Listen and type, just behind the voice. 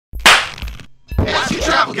That's your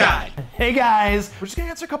travel guide. Hey guys, we're just gonna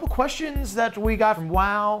answer a couple questions that we got from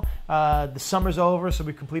WoW. The summer's over, so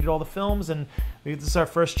we completed all the films, and this is our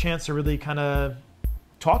first chance to really kind of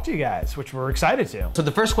talk to you guys, which we're excited to. So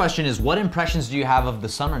the first question is, what impressions do you have of the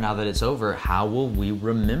summer now that it's over? How will we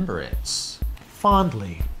remember it?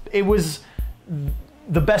 Fondly. It was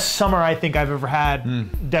the best summer I think I've ever had,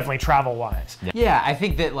 definitely travel-wise. Yeah, I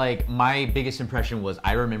think that like my biggest impression was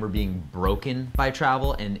I remember being broken by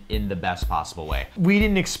travel and in the best possible way. We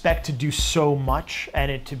didn't expect to do so much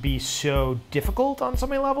and it to be so difficult on so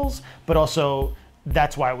many levels, but also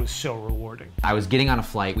that's why it was so rewarding. I was getting on a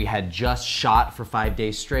flight. We had just shot for 5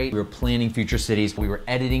 days straight. We were planning future cities. We were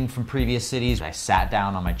editing from previous cities. I sat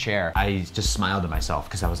down on my chair. I just smiled to myself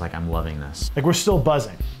because I was like, I'm loving this. Like, we're still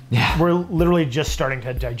buzzing. Yeah. We're literally just starting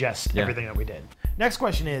to digest everything that we did. Next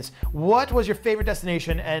question is, what was your favorite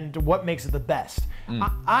destination and what makes it the best?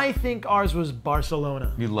 I think ours was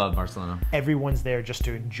Barcelona. You love Barcelona. Everyone's there just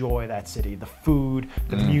to enjoy that city. The food,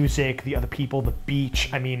 the music, the other people, the beach.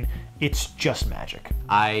 I mean, it's just magic.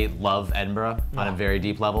 I love Edinburgh on a very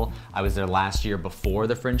deep level. I was there last year before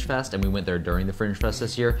the Fringe Fest, and we went there during the Fringe Fest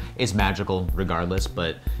this year. It's magical regardless,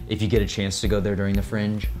 but if you get a chance to go there during the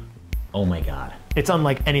Fringe, oh my God. It's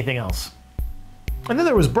unlike anything else. And then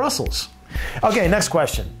there was Brussels. Okay, next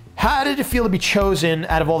question. How did it feel to be chosen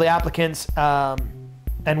out of all the applicants,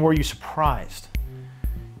 and were you surprised?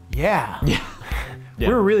 Yeah. We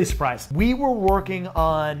were really surprised. We were working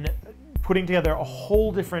on putting together a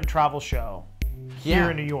whole different travel show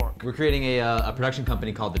here in New York. We're creating a production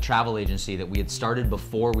company called the Travel Agency that we had started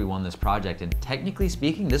before we won this project, and technically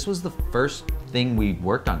speaking, this was the first thing we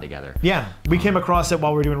worked on together. Yeah, we came across it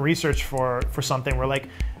while we were doing research for something. We're like,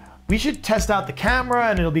 we should test out the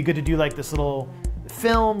camera and it'll be good to do like this little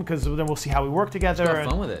film because then we'll see how we work together. Just have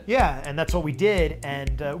fun with it. Yeah, and that's what we did.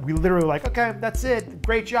 And we literally were like, okay, that's it.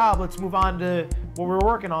 Great job. Let's move on to what we were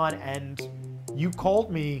working on. And you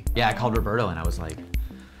called me. Yeah, I called Roberto and I was like,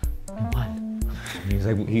 we won. He was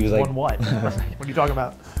like, won what? What are you talking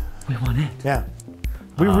about? We won it. Yeah.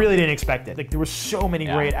 We really didn't expect it. Like, there were so many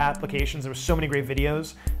great applications. There were so many great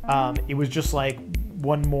videos. It was just like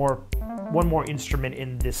one more instrument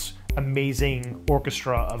in this amazing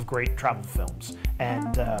orchestra of great travel films.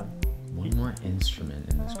 And one more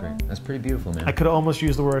instrument in this great. That's pretty beautiful, man. I could almost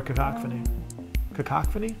use the word cacophony.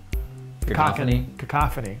 Cacophony?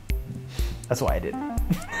 Cacophony. That's why I did.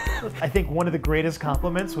 I think one of the greatest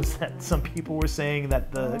compliments was that some people were saying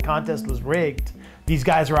that the contest was rigged. These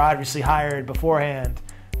guys were obviously hired beforehand.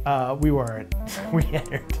 We weren't.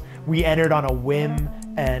 We entered on a whim,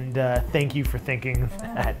 and thank you for thinking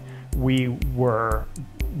that we were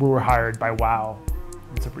hired by WoW.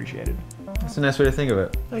 It's appreciated. That's a nice way to think of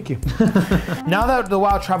it. Thank you. Now that the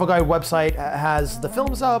WoW Travel Guide website has the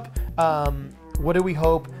films up, what do we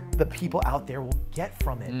hope the people out there will get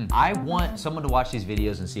from it? I want someone to watch these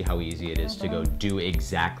videos and see how easy it is to go do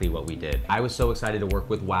exactly what we did. I was so excited to work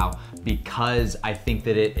with WoW because I think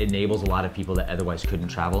that it enables a lot of people that otherwise couldn't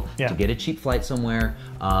travel to get a cheap flight somewhere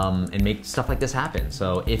and make stuff like this happen.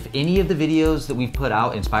 So if any of the videos that we've put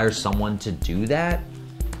out inspires someone to do that,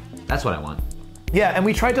 that's what I want. Yeah, and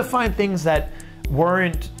we tried to find things that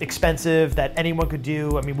weren't expensive, that anyone could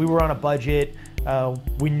do. I mean, we were on a budget.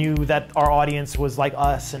 We knew that our audience was like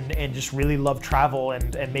us and just really loved travel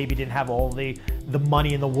and maybe didn't have all the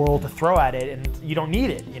money in the world to throw at it, and you don't need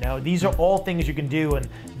it, you know? These are all things you can do, and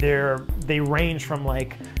they range from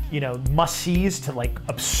like, you know, must-sees to like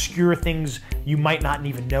obscure things you might not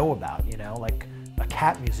even know about, you know? Like a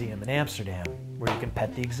cat museum in Amsterdam where you can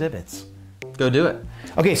pet the exhibits. Go do it.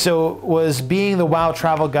 Okay, so was being the WoW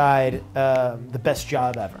Travel Guide the best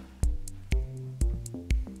job ever?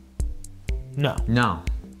 No. No.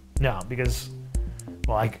 No, because,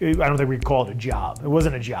 well, I don't think we could call it a job. It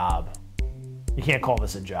wasn't a job. You can't call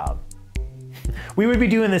this a job. We would be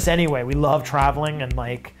doing this anyway. We love traveling, and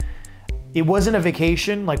like, it wasn't a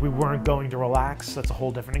vacation. Like, we weren't going to relax. That's a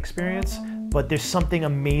whole different experience. But there's something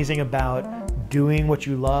amazing about doing what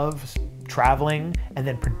you love, traveling, and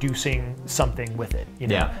then producing something with it. You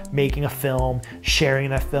know, making a film, sharing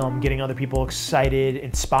that film, getting other people excited,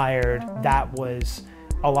 inspired. That was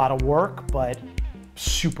a lot of work, but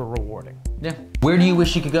super rewarding. Yeah. Where do you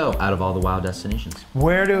wish you could go out of all the WoW destinations?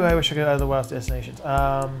 Where do I wish I could go out of the WoW destinations?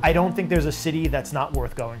 I don't think there's a city that's not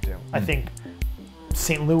worth going to. I think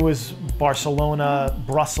St. Louis, Barcelona,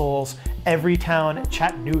 Brussels, every town,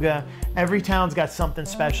 Chattanooga, every town's got something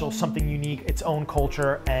special, something unique, its own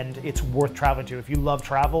culture, and it's worth traveling to. If you love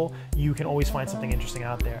travel, you can always find something interesting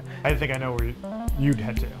out there. I think I know where you'd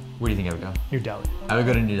head to. Where do you think I would go? New Delhi. I would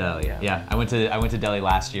go to New Delhi. Yeah. I went to Delhi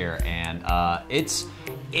last year, and it's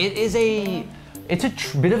It's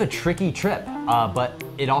a bit of a tricky trip, but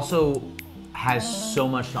it also has so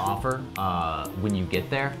much to offer when you get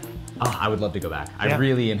there. Oh, I would love to go back. I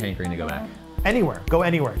really am hankering to go back. Anywhere. Go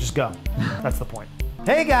anywhere. Just go. That's the point.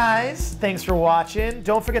 Hey guys, thanks for watching.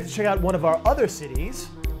 Don't forget to check out one of our other cities.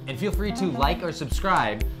 And feel free to like or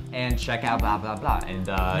subscribe and check out blah blah blah. And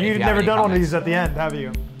you've never done one of these at the end, have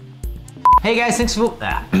you? Hey guys, thanks for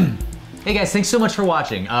hey guys, thanks so much for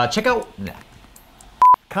watching. Check out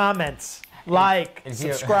comments, like,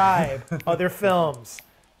 subscribe, other films.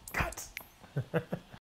 Cut.